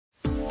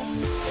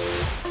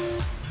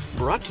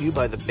Brought to you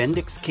by the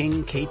Bendix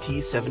King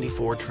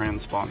KT74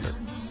 transponder.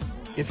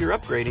 If you're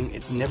upgrading,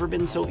 it's never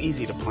been so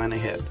easy to plan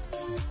ahead.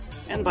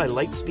 And by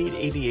Lightspeed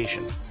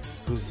Aviation,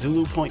 whose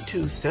Zulu Point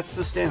 2 sets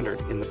the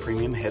standard in the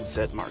premium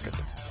headset market.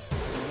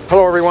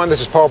 Hello everyone, this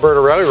is Paul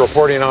Bertorelli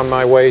reporting on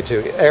my way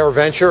to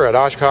AirVenture at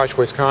Oshkosh,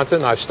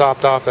 Wisconsin. I've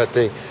stopped off at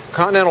the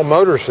Continental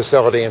Motors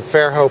facility in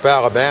Fairhope,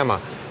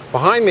 Alabama.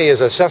 Behind me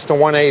is a Cessna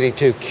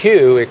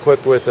 182Q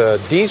equipped with a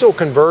diesel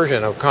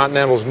conversion of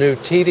Continental's new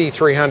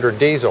TD300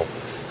 diesel.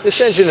 This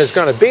engine is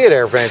going to be at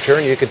AirVenture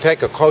and you can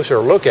take a closer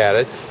look at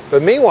it.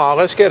 But meanwhile,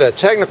 let's get a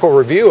technical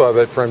review of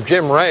it from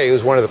Jim Ray,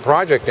 who's one of the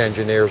project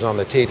engineers on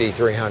the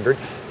TD300.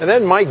 And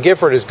then Mike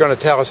Gifford is going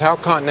to tell us how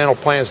Continental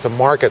plans to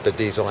market the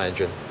diesel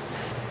engine.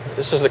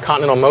 This is the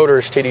Continental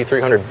Motors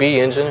TD300B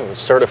engine. It was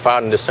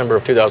certified in December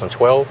of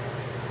 2012.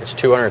 It's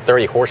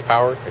 230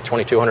 horsepower at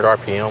 2200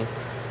 RPM.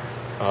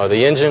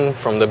 The engine,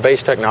 from the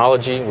base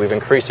technology, we've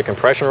increased the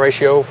compression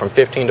ratio from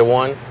 15 to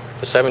 1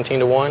 to 17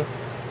 to 1.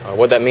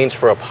 What that means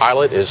for a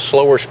pilot is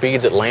slower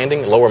speeds at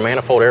landing, lower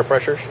manifold air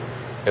pressures.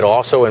 It'll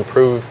also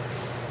improve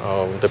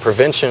the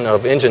prevention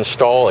of engine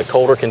stall at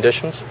colder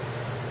conditions.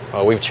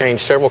 We've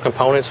changed several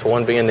components,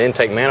 one being the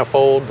intake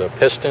manifold, the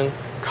piston,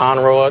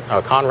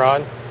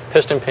 conrod,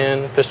 piston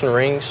pin, piston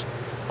rings.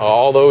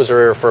 All those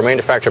are for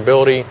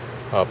manufacturability,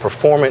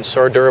 performance,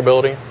 or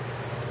durability.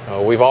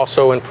 We've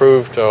also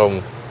improved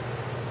the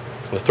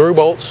through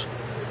bolts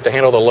to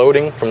handle the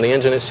loading from the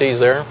engine it sees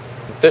there.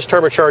 This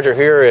turbocharger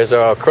here is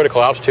a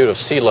critical altitude of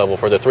sea level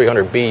for the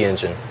 300B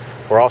engine.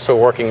 We're also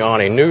working on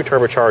a new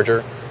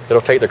turbocharger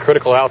that'll take the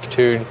critical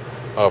altitude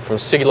from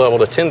sea level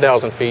to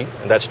 10,000 feet,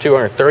 and that's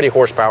 230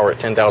 horsepower at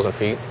 10,000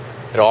 feet.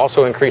 It'll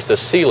also increase the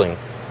ceiling.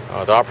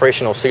 The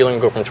operational ceiling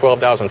will go from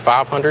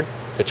 12,500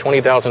 to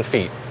 20,000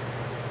 feet.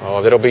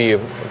 That'll be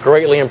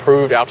greatly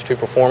improved altitude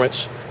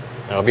performance.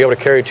 It'll be able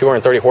to carry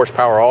 230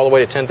 horsepower all the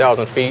way to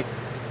 10,000 feet.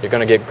 You're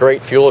going to get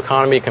great fuel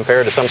economy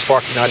compared to some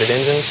spark-ignited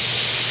engines.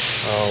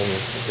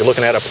 You're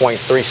looking at a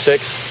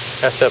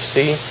 .36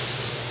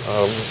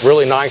 SFC.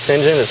 Really nice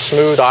engine. It's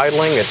smooth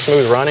idling. It's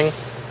smooth running.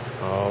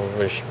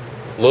 There's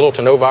little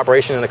to no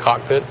vibration in the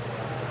cockpit.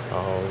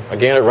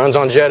 Again, it runs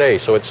on Jet A,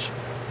 so it's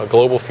a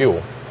global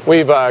fuel.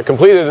 We've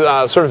completed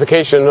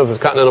certification of this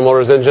Continental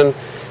Motors engine,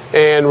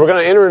 and we're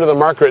going to enter into the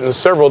market in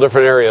several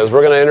different areas.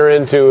 We're going to enter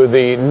into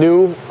the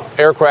new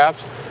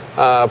aircraft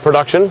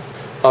production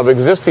of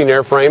existing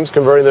airframes,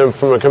 converting them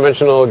from a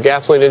conventional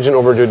gasoline engine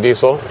over to a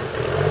diesel.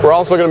 We're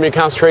also going to be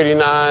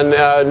concentrating on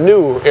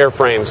new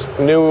airframes,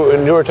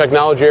 newer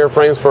technology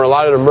airframes for a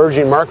lot of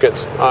emerging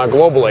markets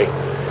globally,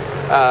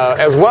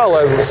 as well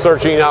as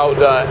searching out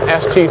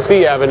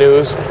STC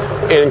avenues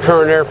in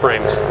current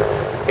airframes.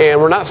 And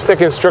we're not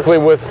sticking strictly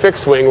with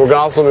fixed wing. We're going to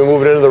also be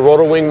moving into the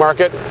rotor wing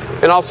market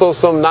and also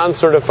some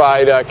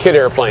non-certified kit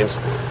airplanes.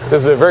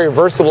 This is a very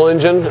versatile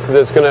engine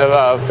that's going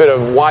to fit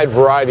a wide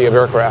variety of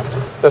aircraft.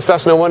 The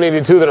Cessna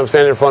 182 that I'm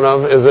standing in front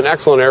of is an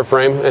excellent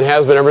airframe and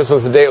has been ever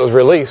since the day it was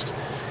released.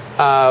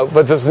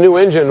 But this new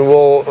engine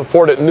will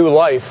afford it new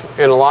life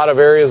in a lot of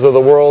areas of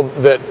the world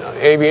that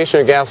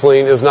aviation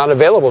gasoline is not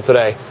available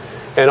today.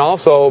 And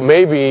also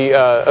maybe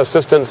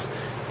assistance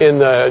in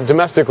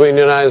domestically in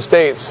the United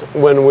States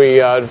when we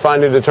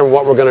finally determine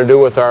what we're going to do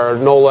with our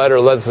no lead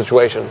or lead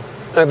situation.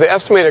 The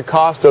estimated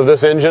cost of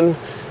this engine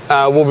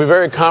will be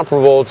very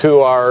comparable to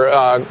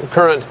our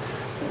current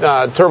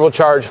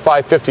turbocharged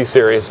 550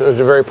 series. It's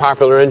a very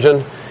popular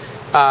engine.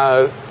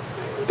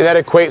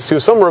 That equates to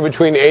somewhere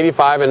between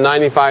 $85,000 and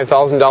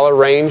 $95,000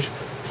 range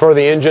for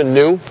the engine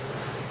new.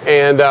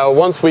 And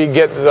once we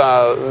get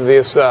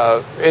this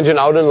engine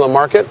out into the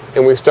market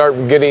and we start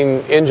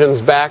getting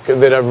engines back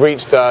that have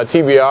reached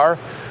TBR,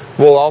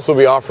 we'll also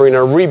be offering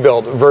a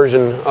rebuilt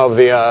version of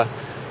the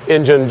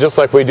engine, just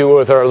like we do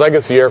with our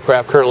legacy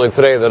aircraft currently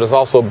today that is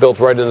also built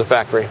right in the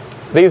factory.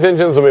 These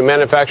engines will be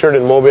manufactured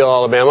in Mobile,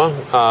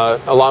 Alabama,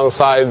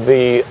 alongside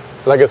the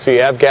legacy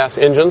avgas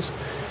engines.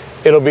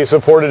 It'll be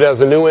supported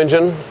as a new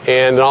engine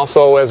and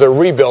also as a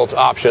rebuilt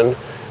option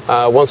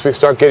once we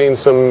start getting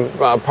some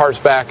parts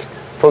back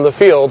from the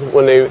field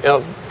when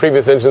the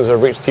previous engines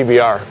have reached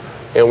TBR,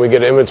 and we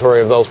get an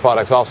inventory of those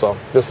products also,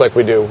 just like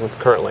we do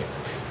currently.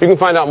 You can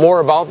find out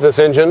more about this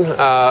engine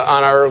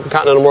on our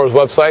Continental Motors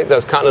website.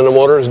 That's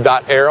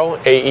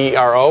continentalmotors.aero,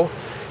 A-E-R-O,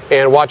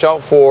 and watch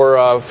out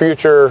for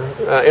future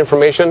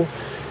information.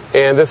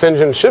 And this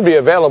engine should be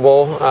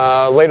available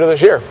later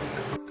this year.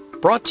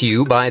 Brought to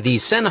you by the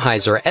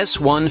Sennheiser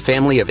S1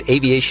 family of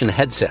aviation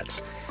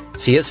headsets.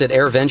 See us at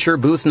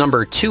AirVenture booth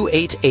number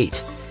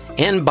 288.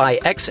 And by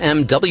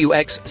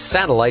XMWX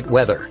Satellite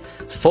Weather.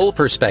 Full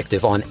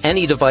perspective on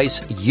any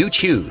device you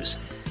choose.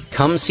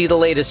 Come see the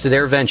latest at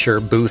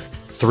AirVenture booth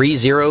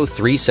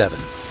 3037.